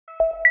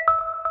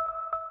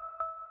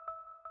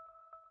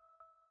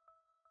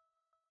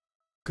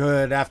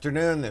Good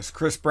afternoon. This is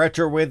Chris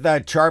Brecher with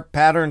the Chart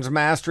Patterns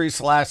Mastery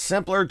 /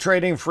 Simpler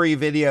Trading Free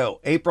video,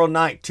 April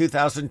 9th,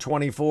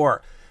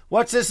 2024.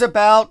 What's this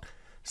about?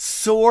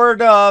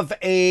 Sort of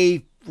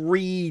a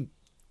reverting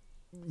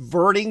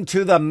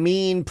to the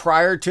mean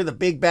prior to the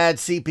big bad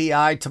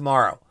CPI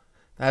tomorrow.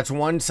 That's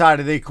one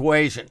side of the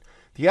equation.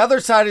 The other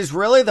side is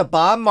really the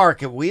bond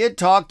market. We had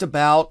talked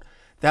about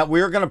that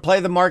we were going to play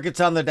the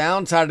markets on the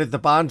downside if the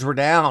bonds were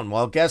down.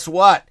 Well, guess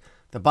what?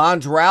 The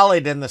bonds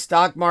rallied and the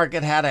stock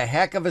market had a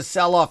heck of a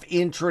sell-off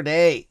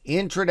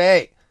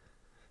intraday.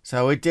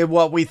 So it did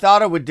what we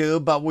thought it would do,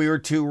 but we were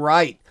too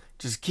right.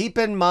 Just keep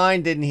in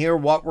mind in here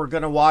what we're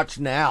going to watch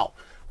now.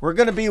 We're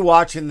going to be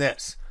watching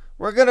this.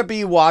 We're going to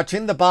be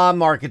watching the bond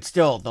market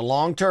still. The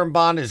long-term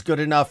bond is good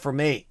enough for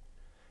me.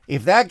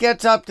 If that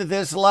gets up to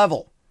this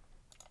level,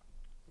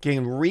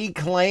 can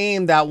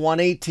reclaim that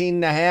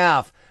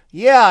 118.5,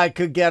 yeah, I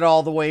could get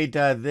all the way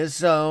to this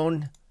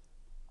zone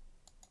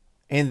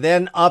and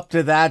then up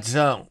to that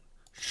zone.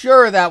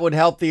 Sure, that would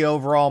help the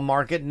overall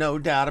market, no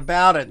doubt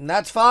about it, and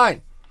that's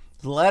fine.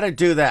 Let it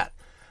do that.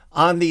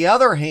 On the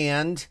other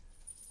hand,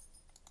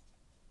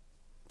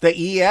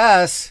 the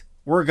ES,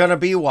 we're going to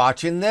be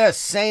watching this.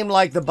 Same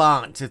like the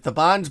bonds. If the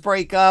bonds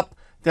break up,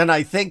 then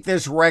I think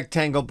this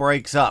rectangle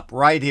breaks up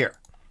right here.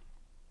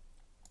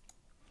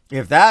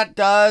 If that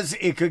does,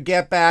 it could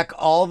get back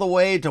all the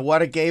way to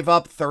what it gave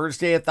up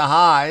Thursday at the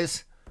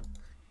highs,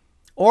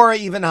 or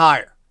even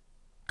higher.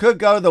 Could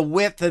go the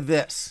width of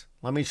this.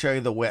 Let me show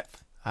you the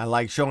width. I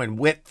like showing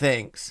width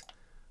things.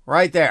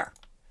 Right there.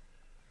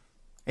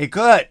 It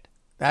could.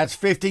 That's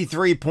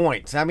 53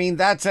 points. I mean,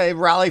 that's a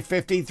rally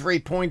 53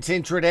 points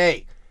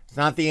intraday. It's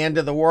not the end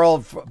of the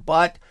world,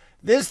 but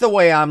this is the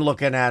way I'm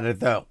looking at it,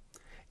 though,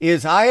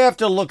 is I have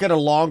to look at a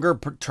longer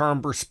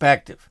term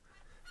perspective.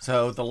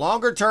 So the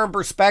longer term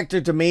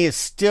perspective to me is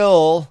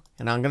still,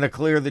 and I'm going to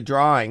clear the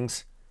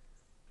drawings,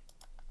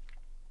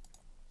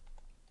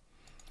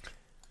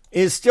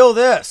 is still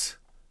this,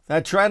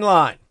 that trend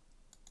line.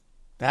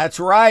 That's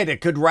right. It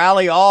could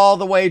rally all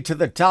the way to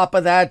the top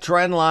of that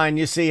trend line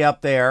you see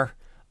up there,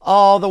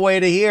 all the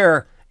way to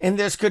here, and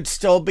this could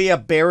still be a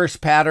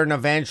bearish pattern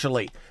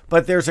eventually.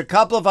 But there's a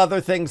couple of other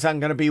things I'm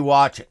going to be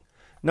watching.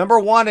 Number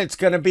one, it's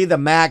going to be the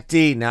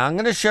MACD. Now, I'm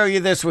going to show you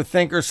this with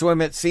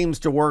Thinkorswim. It seems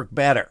to work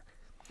better.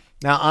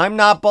 Now, I'm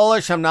not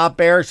bullish. I'm not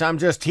bearish. I'm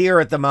just here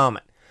at the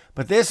moment.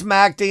 But this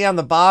MACD on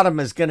the bottom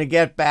is going to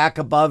get back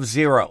above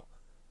zero.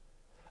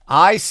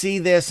 I see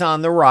this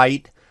on the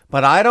right,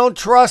 but I don't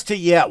trust it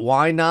yet.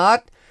 Why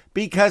not?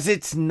 Because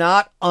it's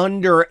not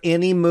under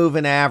any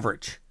moving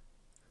average.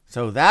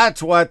 So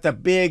that's what the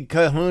big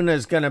kahuna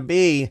is going to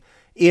be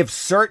if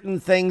certain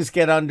things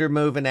get under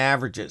moving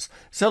averages.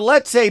 So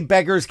let's say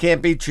beggars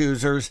can't be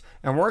choosers,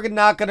 and we're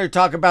not going to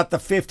talk about the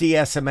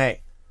 50 SMA.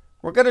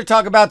 We're going to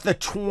talk about the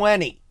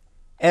 20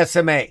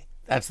 SMA.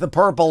 That's the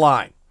purple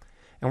line.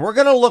 And we're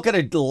going to look at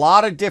a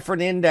lot of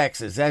different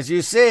indexes. As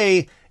you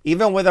see,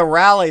 even with a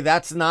rally,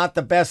 that's not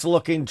the best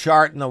looking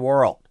chart in the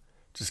world.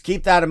 Just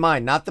keep that in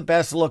mind. Not the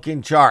best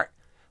looking chart.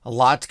 A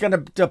lot's going to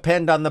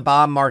depend on the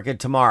bond market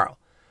tomorrow.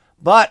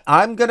 But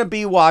I'm going to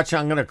be watching.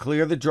 I'm going to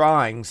clear the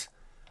drawings.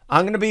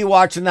 I'm going to be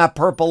watching that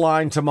purple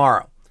line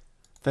tomorrow.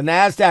 The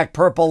NASDAQ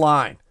purple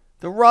line.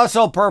 The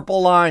Russell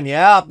purple line.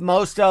 Yeah,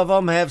 most of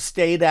them have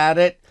stayed at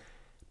it.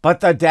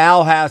 But the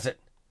Dow hasn't.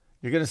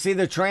 You're going to see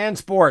the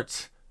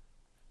transports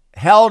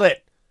held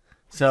it.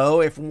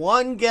 So if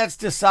one gets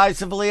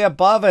decisively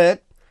above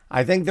it,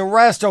 I think the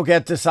rest will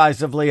get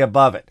decisively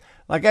above it.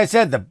 Like I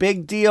said, the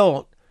big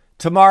deal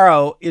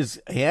tomorrow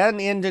is, and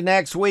into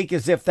next week,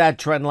 is if that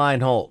trend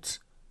line holds.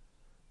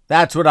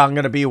 That's what I'm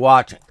going to be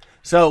watching.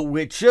 So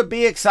it should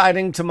be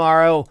exciting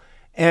tomorrow.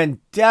 And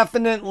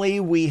definitely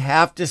we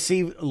have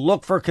to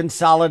look for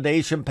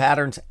consolidation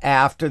patterns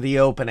after the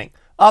opening.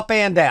 Up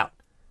and down.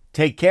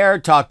 Take care.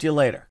 Talk to you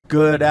later.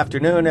 Good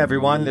afternoon,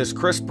 everyone. This is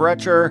Chris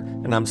Brecher,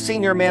 and I'm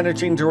Senior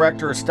Managing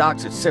Director of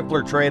Stocks at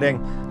Simpler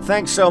Trading.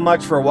 Thanks so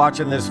much for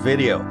watching this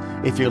video.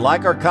 If you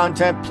like our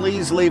content,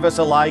 please leave us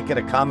a like and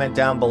a comment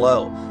down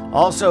below.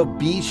 Also,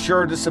 be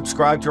sure to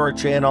subscribe to our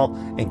channel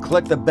and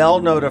click the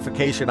bell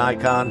notification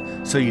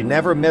icon so you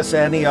never miss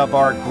any of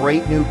our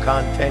great new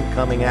content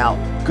coming out.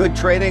 Good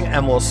trading,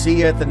 and we'll see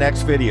you at the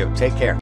next video. Take care.